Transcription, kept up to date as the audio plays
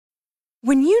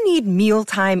When you need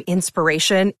mealtime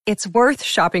inspiration, it's worth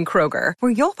shopping Kroger,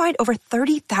 where you'll find over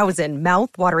 30,000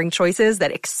 mouth-watering choices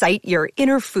that excite your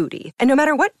inner foodie. And no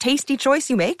matter what tasty choice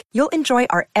you make, you'll enjoy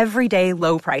our everyday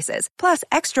low prices, plus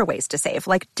extra ways to save,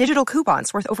 like digital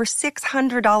coupons worth over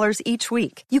 $600 each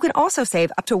week. You can also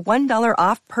save up to $1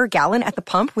 off per gallon at the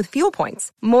pump with fuel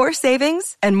points. More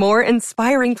savings and more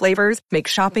inspiring flavors make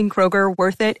shopping Kroger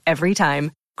worth it every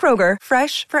time. Kroger,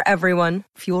 fresh for everyone.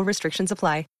 Fuel restrictions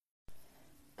apply.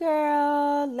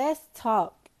 Girl, let's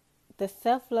talk. The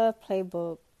self-love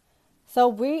playbook. So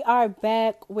we are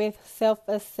back with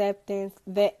self-acceptance,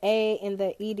 the A in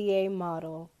the EDA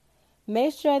model.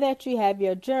 Make sure that you have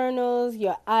your journals,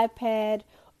 your iPad,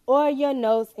 or your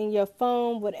notes in your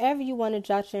phone, whatever you want to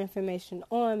jot your information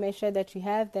on. Make sure that you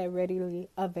have that readily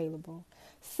available.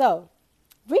 So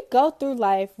we go through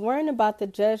life worrying about the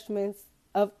judgments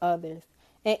of others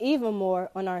and even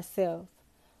more on ourselves.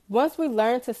 Once we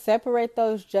learn to separate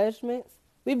those judgments,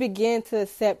 we begin to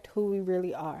accept who we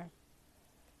really are.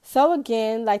 So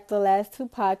again, like the last two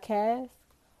podcasts,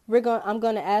 I'm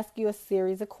going to ask you a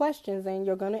series of questions and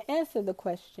you're going to answer the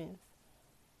questions.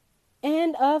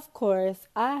 And of course,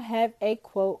 I have a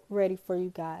quote ready for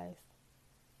you guys.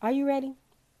 Are you ready?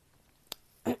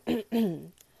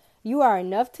 You are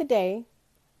enough today.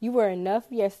 You were enough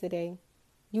yesterday.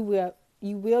 You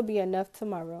will be enough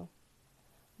tomorrow.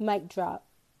 Mic drop.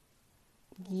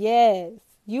 Yes,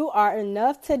 you are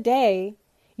enough today.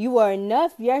 You were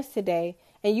enough yesterday,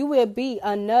 and you will be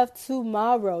enough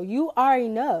tomorrow. You are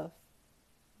enough.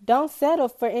 Don't settle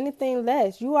for anything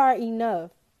less. You are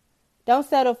enough. Don't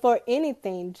settle for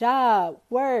anything. Job,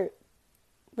 work,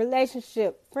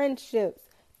 relationship, friendships,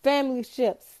 family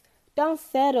ships. Don't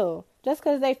settle. Just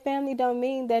because they family don't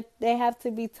mean that they have to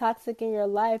be toxic in your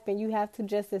life and you have to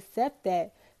just accept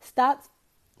that.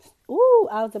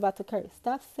 I was about to curse.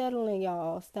 Stop settling,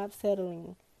 y'all. Stop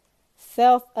settling.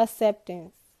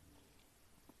 Self-acceptance.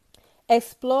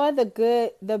 Explore the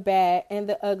good, the bad, and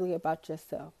the ugly about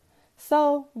yourself.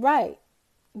 So, right.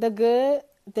 The good,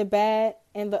 the bad,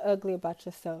 and the ugly about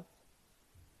yourself.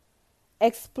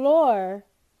 Explore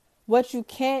what you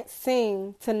can't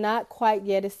seem to not quite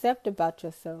yet accept about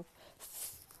yourself.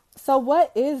 So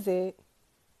what is it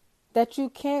that you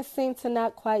can't seem to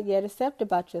not quite yet accept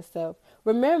about yourself?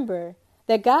 Remember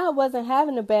that God wasn't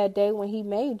having a bad day when he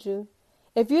made you.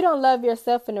 If you don't love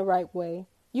yourself in the right way,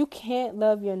 you can't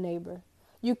love your neighbor.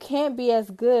 You can't be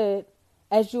as good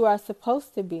as you are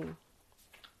supposed to be.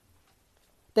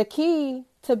 The key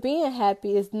to being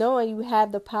happy is knowing you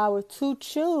have the power to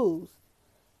choose.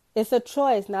 It's a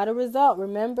choice, not a result.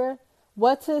 Remember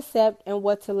what to accept and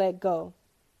what to let go.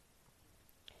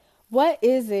 What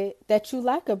is it that you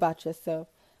like about yourself?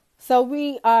 So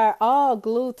we are all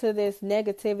glued to this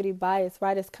negativity bias,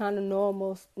 right? It's kind of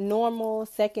normal,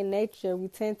 second nature. We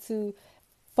tend to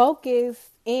focus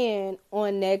in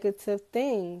on negative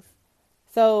things.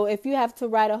 So if you have to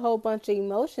write a whole bunch of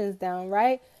emotions down,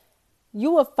 right?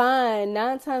 You will find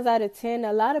 9 times out of 10,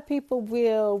 a lot of people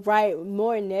will write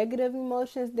more negative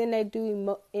emotions than they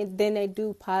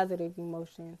do positive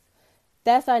emotions.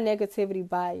 That's our negativity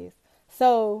bias.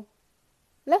 So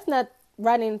let's not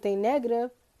write anything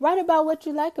negative. Write about what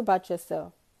you like about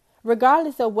yourself.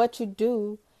 Regardless of what you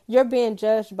do, you're being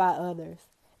judged by others.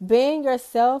 Being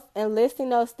yourself and listing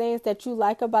those things that you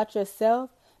like about yourself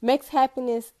makes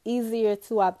happiness easier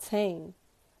to obtain.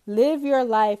 Live your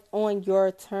life on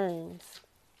your terms.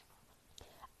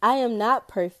 I am not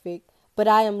perfect, but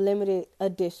I am limited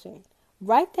edition.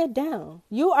 Write that down.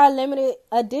 You are limited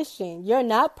edition. You're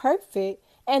not perfect,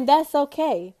 and that's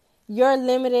okay. You're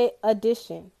limited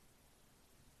edition.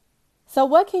 So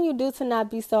what can you do to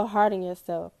not be so hard on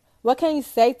yourself? What can you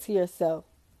say to yourself?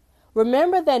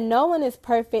 Remember that no one is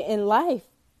perfect in life,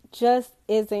 just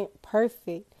isn't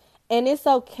perfect. And it's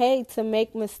okay to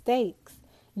make mistakes.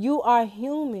 You are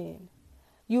human.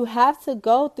 You have to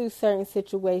go through certain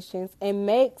situations and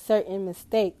make certain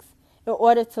mistakes in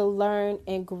order to learn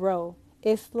and grow.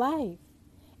 It's life.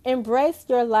 Embrace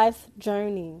your life's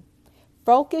journey.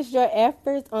 Focus your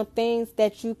efforts on things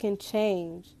that you can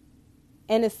change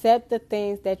and accept the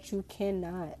things that you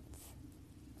cannot.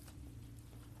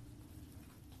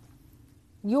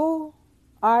 You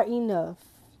are enough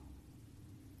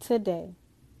today.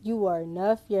 You were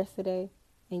enough yesterday,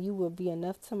 and you will be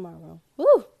enough tomorrow.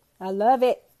 Woo! I love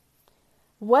it.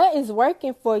 What is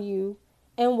working for you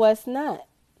and what's not?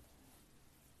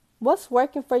 What's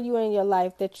working for you in your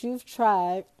life that you've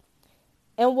tried,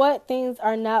 and what things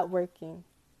are not working?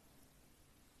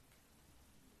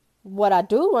 What I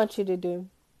do want you to do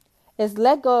is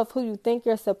let go of who you think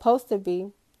you're supposed to be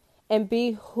and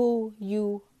be who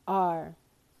you are.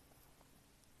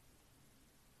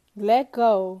 let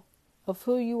go of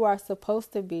who you are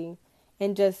supposed to be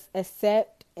and just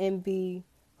accept and be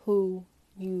who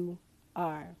you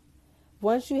are.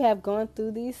 Once you have gone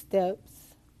through these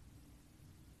steps,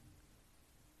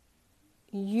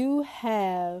 you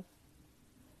have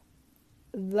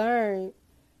learned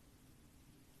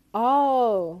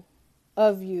all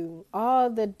of you, all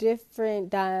the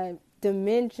different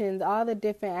dimensions, all the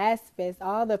different aspects,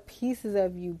 all the pieces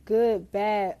of you, good,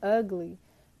 bad, ugly.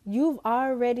 You've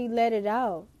already let it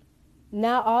out.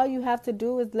 Now all you have to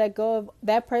do is let go of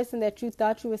that person that you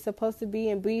thought you were supposed to be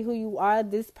and be who you are.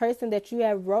 This person that you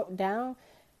have wrote down,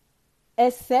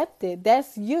 accept it.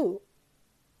 That's you.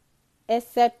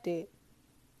 Accept it.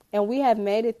 And we have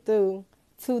made it through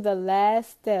to the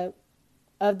last step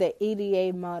of the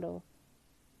EDA model.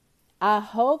 I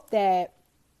hope that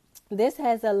this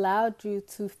has allowed you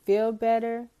to feel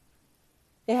better.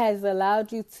 It has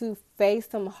allowed you to face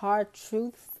some hard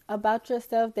truths about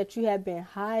yourself that you have been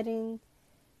hiding.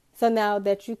 So now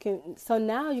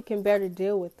you can better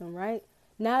deal with them, right?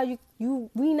 Now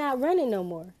we not running no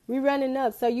more. We running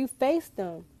up. So you face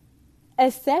them.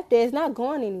 Accept it. It's not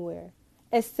going anywhere.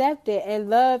 Accept it and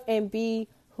love and be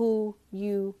who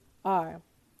you are.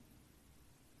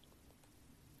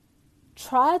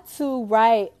 Try to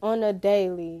write on a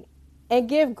daily and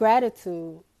give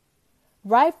gratitude.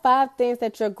 Write 5 things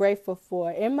that you're grateful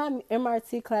for. In my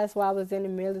MRT class while I was in the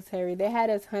military, they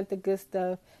had us hunt the good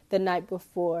stuff the night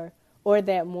before or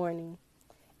that morning.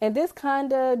 And this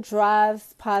kind of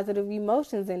drives positive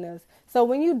emotions in us. So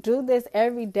when you do this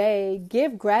every day,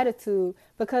 give gratitude,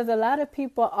 because a lot of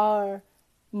people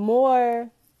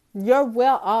you're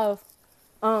well off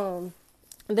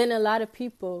than a lot of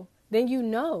people than you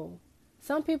know.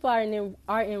 Some people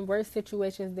are in worse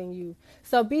situations than you.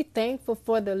 So be thankful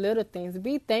for the little things.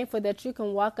 Be thankful that you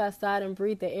can walk outside and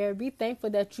breathe the air. Be thankful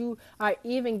that you are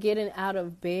even getting out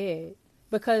of bed,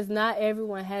 because not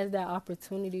everyone has that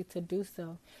opportunity to do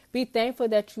so. Be thankful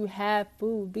that you have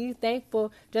food. Be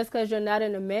thankful just because you're not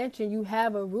in a mansion, you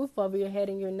have a roof over your head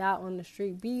and you're not on the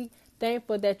street. Be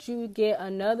thankful that you get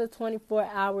another 24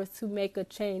 hours to make a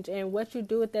change. And what you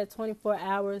do with that 24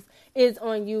 hours is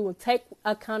on you. Take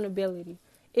accountability.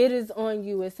 It is on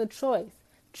you. It's a choice.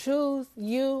 Choose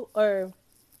you, or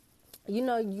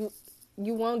you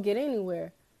won't get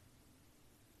anywhere.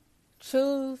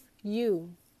 Choose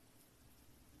you.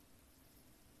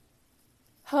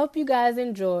 Hope you guys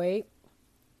enjoyed,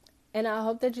 and I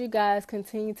hope that you guys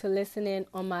continue to listen in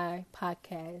on my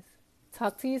podcast.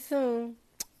 Talk to you soon.